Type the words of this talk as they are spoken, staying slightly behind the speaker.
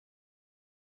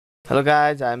Hello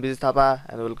guys, I am Bijay Thapa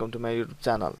and welcome to my YouTube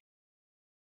channel.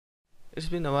 It's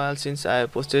been a while since I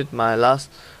posted my last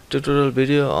tutorial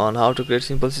video on how to create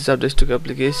simple C# desktop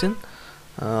application.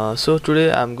 So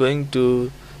today I'm going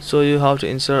to show you how to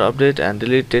insert, update and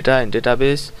delete data in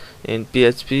database in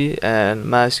PHP and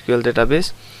MySQL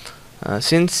database.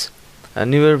 Since a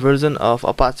newer version of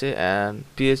Apache and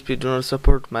PHP do not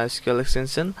support MySQL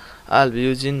extension, I'll be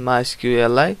using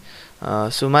MySQLi.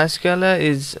 So MySQLi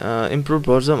is improved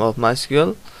version of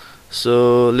MySQL.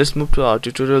 So let's move to our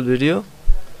tutorial video.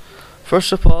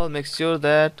 First of all, make sure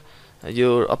that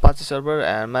your Apache server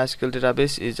and MySQL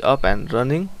database is up and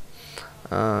running.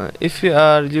 If you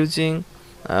are using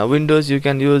Windows, you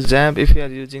can use XAMPP. If you are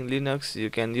using Linux, you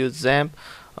can use XAMPP.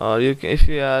 Or if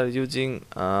you are using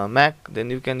Mac,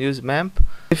 then you can use MAMP.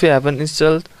 If you haven't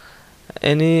installed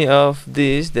any of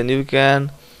these, then you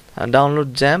can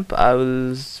download XAMPP. I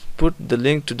will put the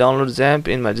link to download XAMPP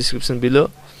in my description below.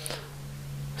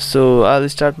 So I'll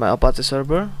start my Apache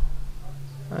server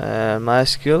and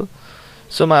MySQL.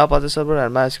 So my Apache server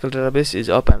and MySQL database is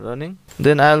up and running.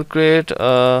 Then I'll create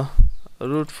a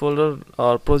root folder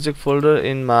or project folder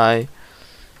in my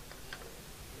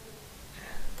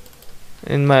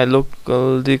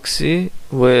local disk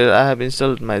where I have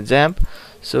installed my XAMPP.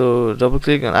 So double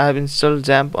click and I have installed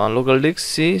XAMPP on local disk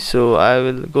C. So I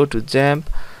will go to XAMPP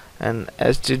and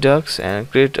htdocs and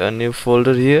create a new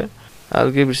folder here.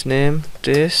 I'll give its name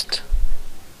test,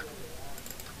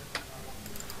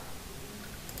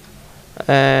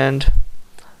 and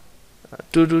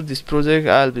to do this project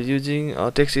I'll be using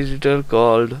a text editor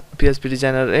called PHP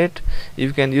Designer 8.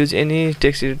 You can use any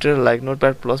text editor like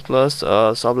Notepad++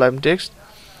 or Sublime Text.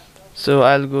 So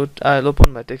I'll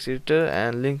open my text editor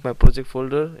and link my project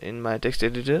folder in my text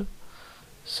editor.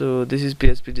 So this is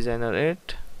PHP Designer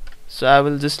 8. So I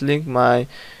will just link my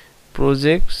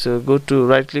project. So go to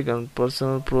right click on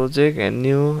personal project and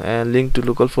new and link to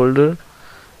local folder,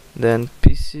 then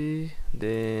PC,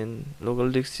 then local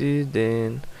disk C,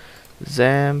 then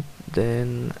XAMPP,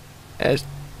 then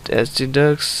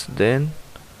htdocs, then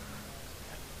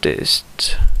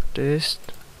test.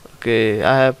 Okay,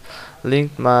 I have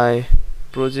linked my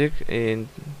project in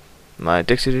my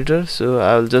text editor. So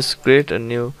I will just create a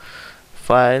new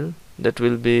file that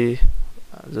will be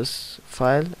just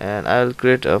file, and I will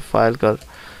create a file called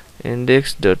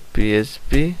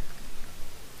index.php.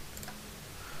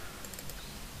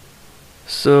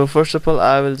 So first of all,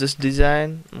 I will just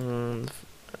design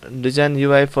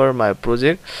UI for my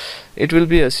project. It will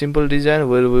be a simple design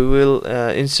where we will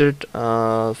insert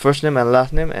first name and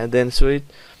last name and then show it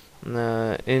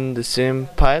in the same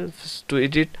file. To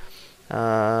edit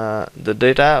the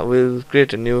data, we'll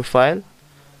create a new file.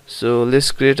 So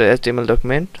let's create a HTML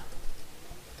document.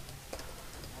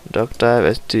 Doc type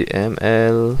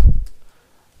HTML,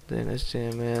 then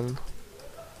HTML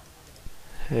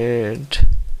head,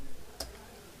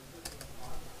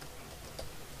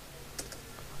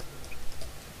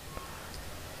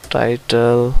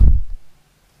 title,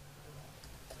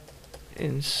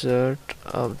 insert,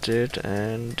 update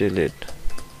and delete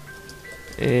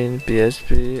in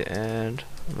PHP and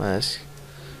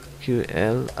MySQLi.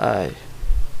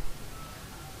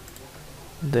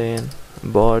 Then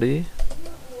body,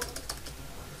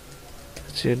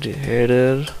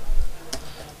 header,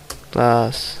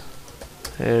 class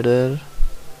header,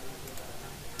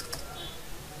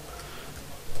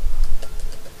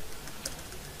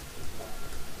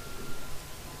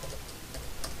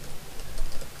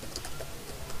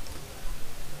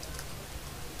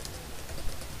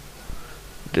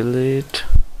 delete,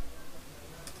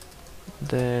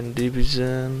 then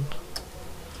division.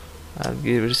 I'll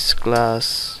give its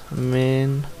class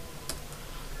main.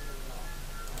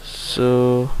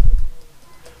 So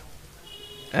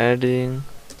adding,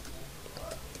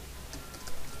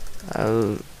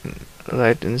 I'll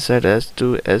write inside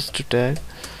s2 tag,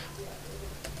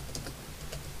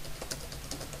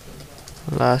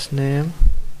 last name,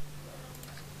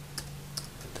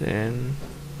 then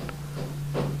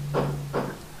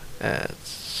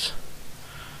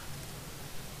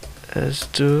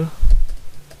s2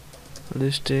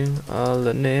 listing all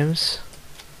the names,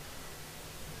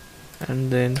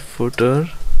 and then footer,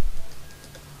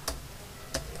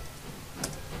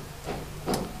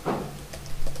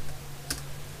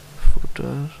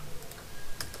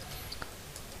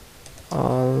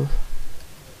 all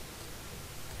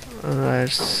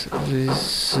rights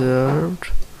reserved,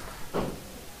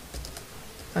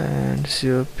 and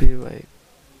copy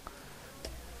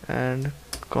and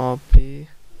copy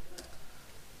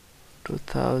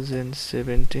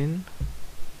 2017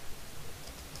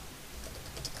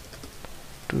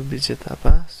 to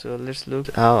Tapa. So let's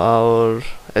look how our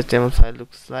HTML file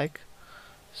looks like.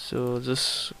 So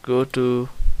just go to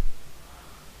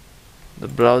the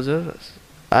browser.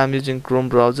 I'm using Chrome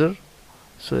browser.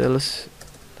 So let's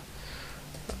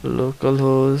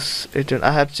localhost 18.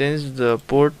 I have changed the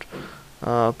port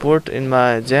in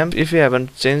my XAMPP. If you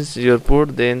haven't changed your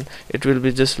port, then it will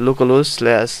be just localhost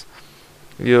slash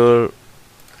your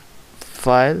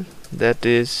file, that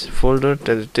is folder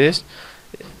test.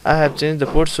 I have changed the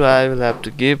port, so I will have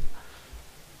to give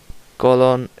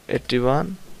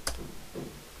 :81.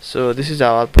 So this is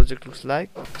how our project looks like.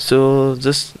 So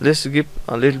just let's give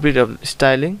a little bit of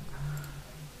styling.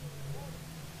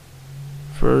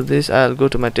 For this, I'll go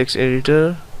to my text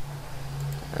editor,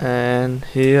 and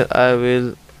here I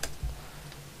will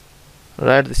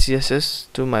write the CSS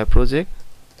to my project.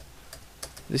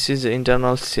 This is the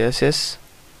internal CSS.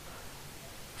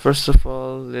 First of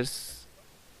all, let's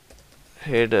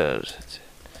header.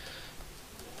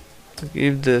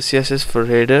 Give the CSS for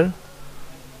header.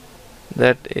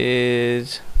 That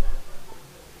is,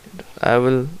 I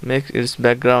will make its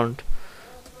background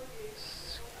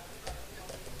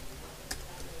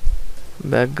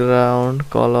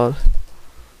color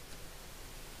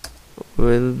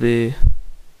will be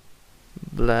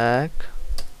black,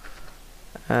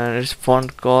 and its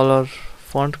font color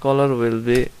will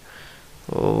be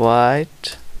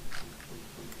white,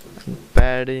 and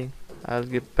padding, I'll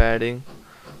give padding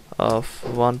of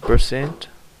 1%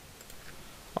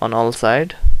 on all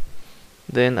side.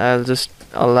 Then I'll just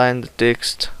align the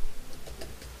text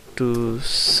to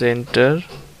center.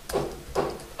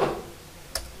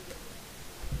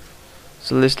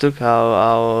 So let's look how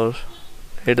our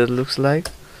header looks like.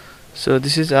 So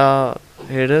this is our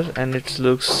header and it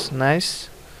looks nice.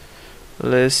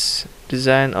 Let's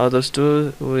design others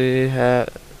too. We have,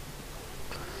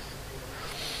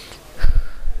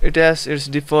 it has its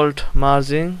default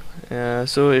margin,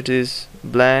 so it is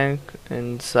blank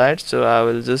inside, so I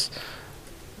will just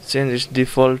change its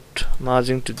default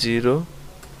margin to 0.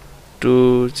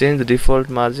 To change the default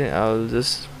margin, I will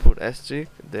just put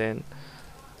asterisk, then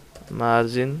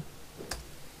margin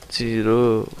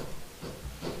 0.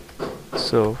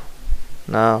 So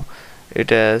now it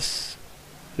has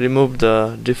removed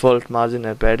the default margin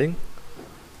and padding.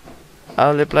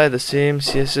 I'll apply the same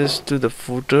CSS to the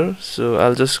footer, so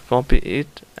I'll just copy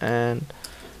it and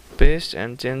paste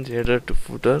and change header to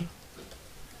footer.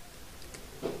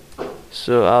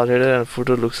 So our header and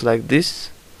footer looks like this.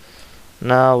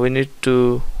 Now we need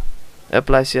to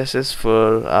apply CSS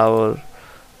for our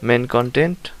main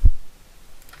content.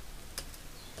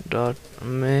 Dot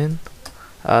main,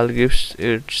 I'll give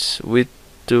its width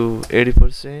to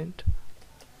 80%.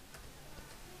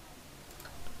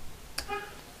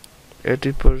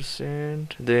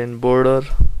 80%. Then border,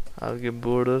 I'll give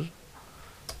border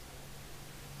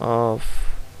of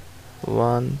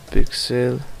 1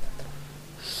 pixel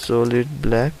solid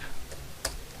black.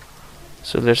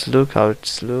 So let's look how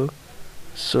it's look.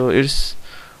 So it's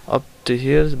up to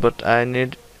here, but I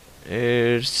need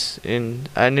this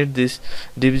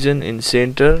division in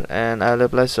center, and I'll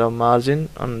apply some margin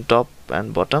on top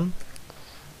and bottom.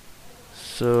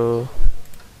 So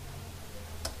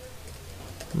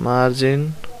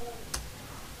margin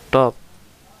top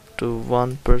to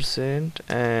 1%,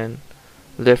 and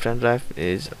left and right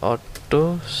is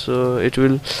auto, so it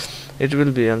will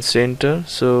be on center.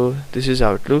 So this is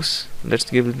how it looks. Let's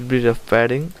give a little bit of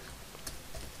padding.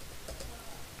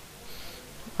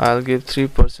 I'll give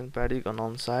 3% padding on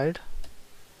one side.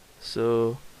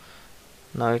 So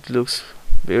now it looks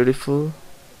beautiful.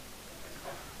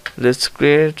 Let's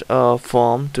create a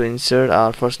form to insert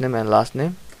our first name and last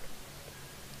name.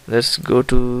 Let's go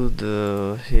to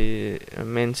the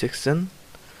main section.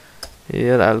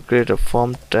 Here I'll create a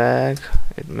form tag.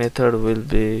 Its method will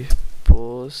be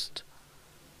post,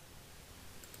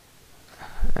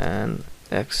 and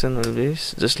action will be,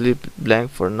 just leave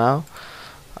blank for now.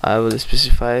 I will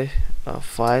specify a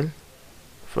file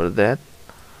for that.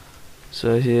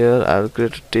 So here I will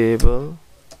create a table,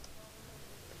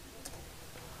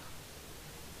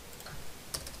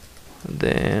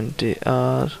 then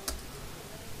tr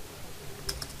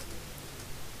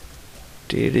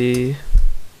td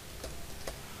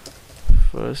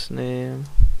first name,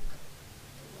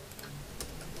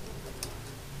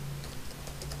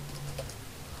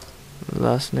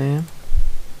 last name.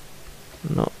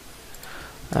 No,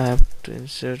 I have to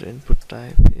insert input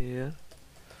type here.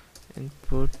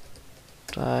 Input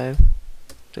type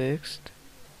text,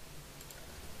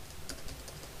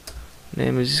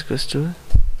 name is equals to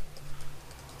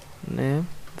name.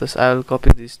 Thus I will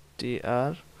copy this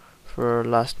tr for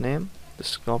last name,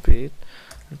 just copy it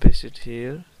and paste it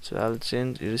here. so I'll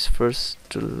change it first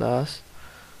to last,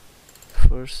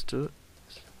 first to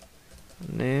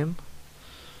name.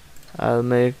 I'll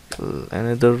make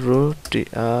another row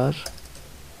tr,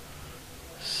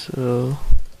 so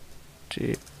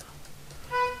td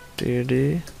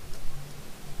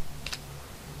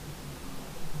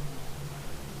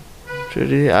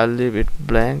I'll leave it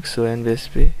blank, so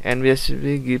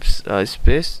NVSP gives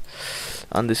space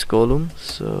on this column.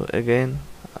 So again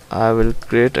I will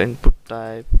create input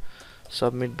type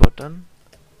submit button.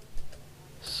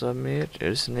 Submit,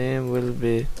 its name will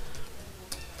be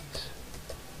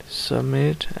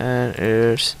submit and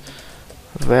its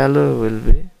value will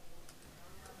be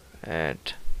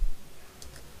add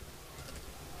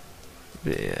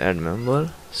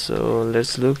member. So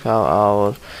let's look how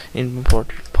our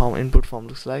input form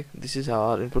looks like. This is how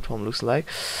our input form looks like.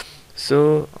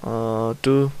 So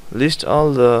to list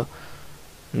all the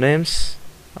names,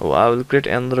 I will create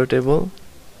another table.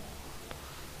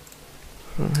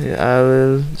 Here I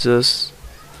will just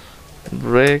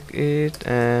break it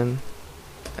and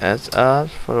HR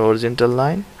for horizontal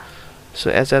line.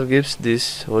 So HR gives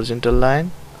this horizontal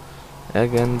line,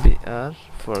 again BR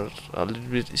for a little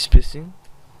bit spacing,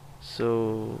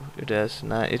 so it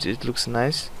looks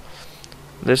nice.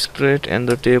 Let's create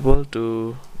another table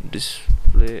to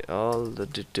display all the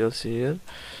details here.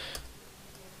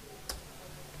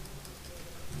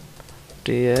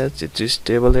 TH, it is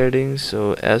table heading,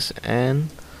 so SN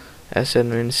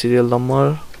means serial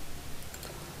number,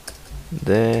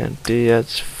 then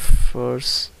TH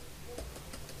first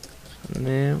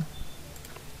name,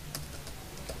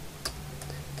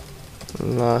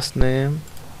 last name,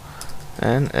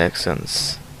 and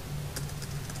actions.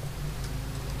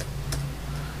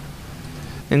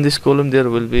 In this column there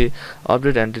will be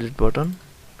update and delete button.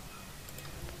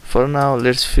 For now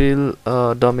let's fill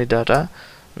dummy data.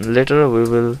 Later we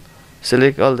will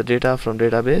select all the data from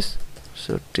database.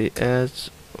 So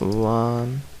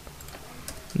th1,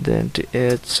 then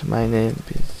th my name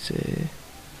pj,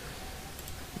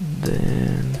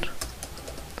 then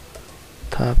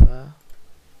thapa.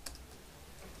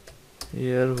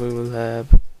 Here we will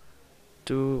have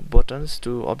two buttons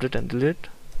to update and delete,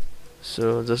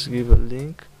 so just give a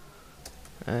link,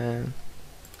 and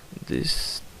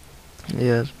this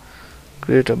here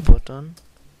create a button,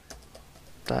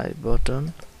 type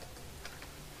button,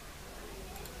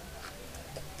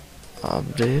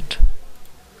 update,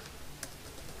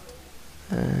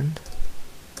 and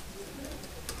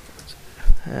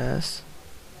has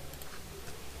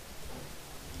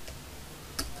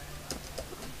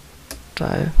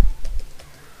type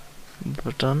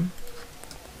button,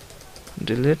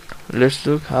 delete. Let's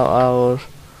look how our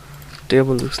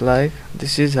table looks like.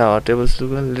 This is how our tables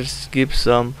look like. Let's give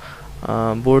some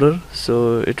border,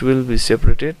 so it will be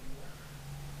separated.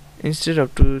 Instead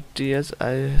of 2ts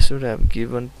I should have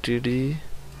given td,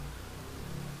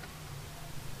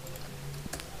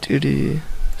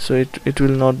 so it will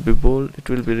not be bold, it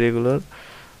will be regular.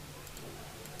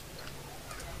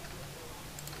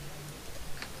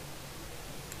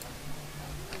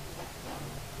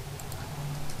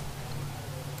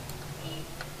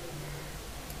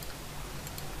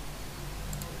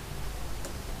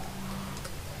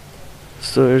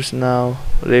 So it's now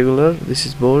regular. This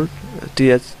is bold.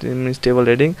 TH means table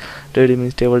heading, TD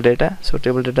means table data, so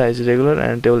table data is regular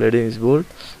and table heading is bold.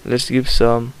 Let's give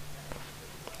some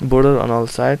border on all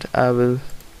sides. I will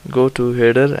go to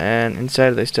header, and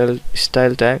inside the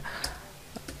style tag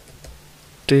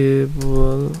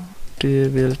table tr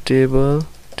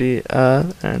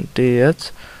and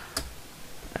th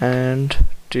and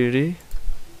td.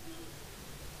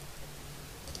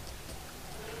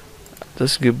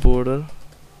 Just give border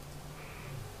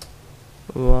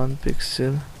 1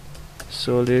 pixel,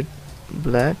 solid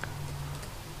black.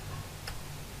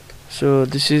 So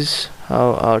this is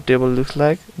how our table looks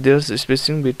like. There's a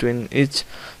spacing between each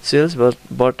cells,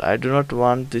 but I do not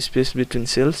want the space between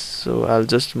cells, so I'll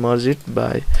just merge it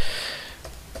by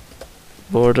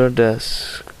border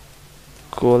dash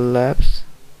collapse.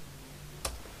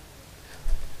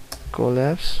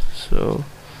 So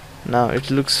now it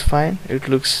looks fine, it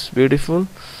looks beautiful.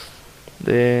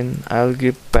 Then I'll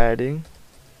give padding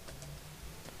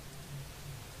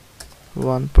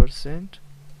 1%.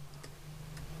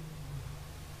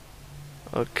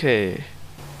 Okay,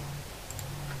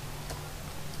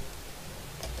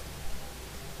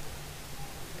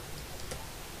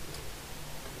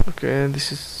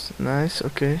 this is nice.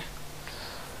 Okay,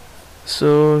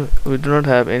 so we do not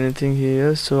have anything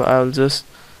here, so I'll just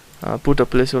put a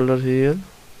placeholder here.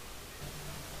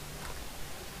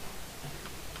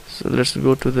 So let's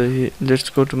go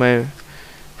to my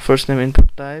first name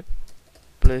input type.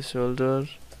 placeholder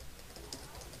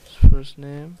first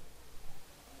name,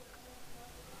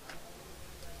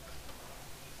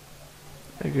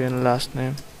 again last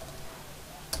name,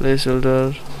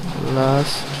 placeholder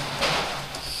last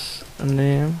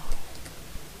name.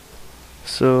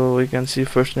 So we can see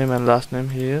first name and last name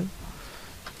here.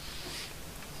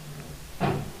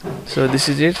 So this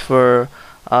is it for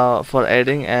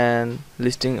adding and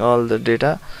listing all the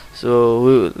data. So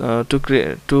we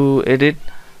to edit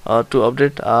or to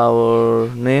update our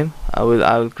name, I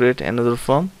will create another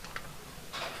form.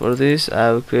 For this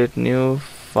I will create new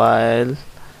file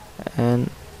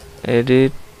and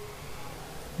edit.php,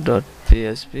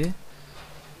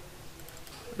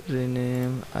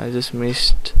 rename, I just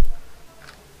missed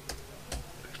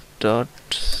dot,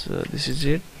 so this is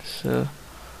it. So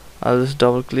I'll just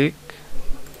double click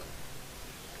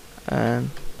and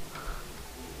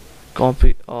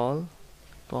copy all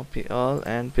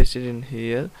and paste it in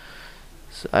here.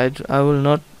 So I will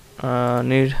not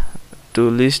need to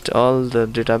list all the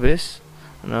database,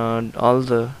 all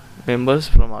the members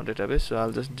from our database. So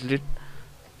I'll just delete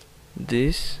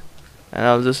this and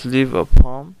I'll just leave a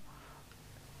form,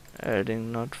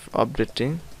 adding not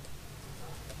updating,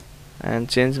 and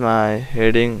change my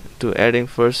heading to adding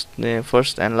first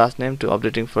and last name to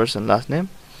updating first and last name.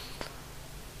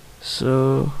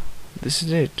 So this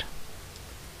is it.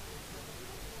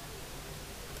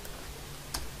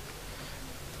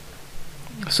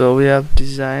 So we have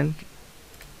designed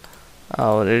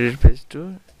our edit page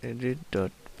to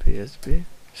edit.php.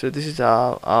 So this is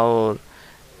our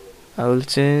I will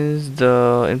change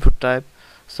the input type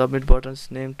submit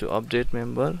button's name to update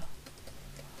member.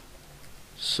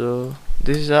 So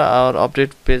this is how our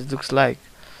update page looks like.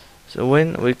 So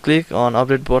when we click on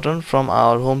update button from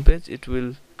our home page, it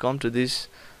will come to this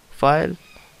file,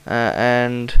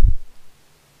 and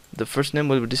the first name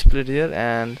will be displayed here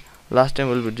and last name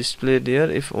will be displayed here.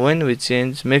 If when we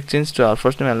make change to our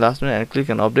first name and last name and click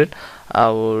on update,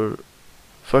 our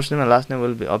first name and last name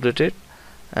will be updated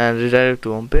and redirect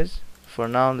to home page. For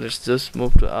now, let's just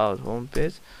move to our home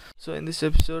page. So in this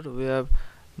episode we have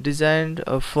designed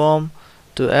a form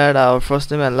to add our first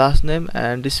name and last name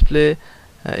and display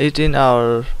it in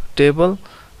our table.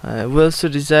 We also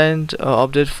designed an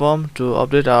update form to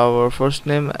update our first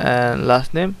name and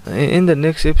last name. In the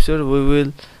next episode we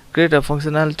will create a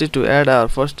functionality to add our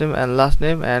first name and last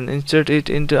name and insert it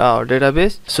into our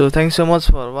database. So thanks so much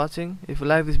for watching. If you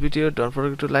like this video, don't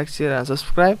forget to like, share and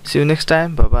subscribe. See you next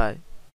time. Bye bye.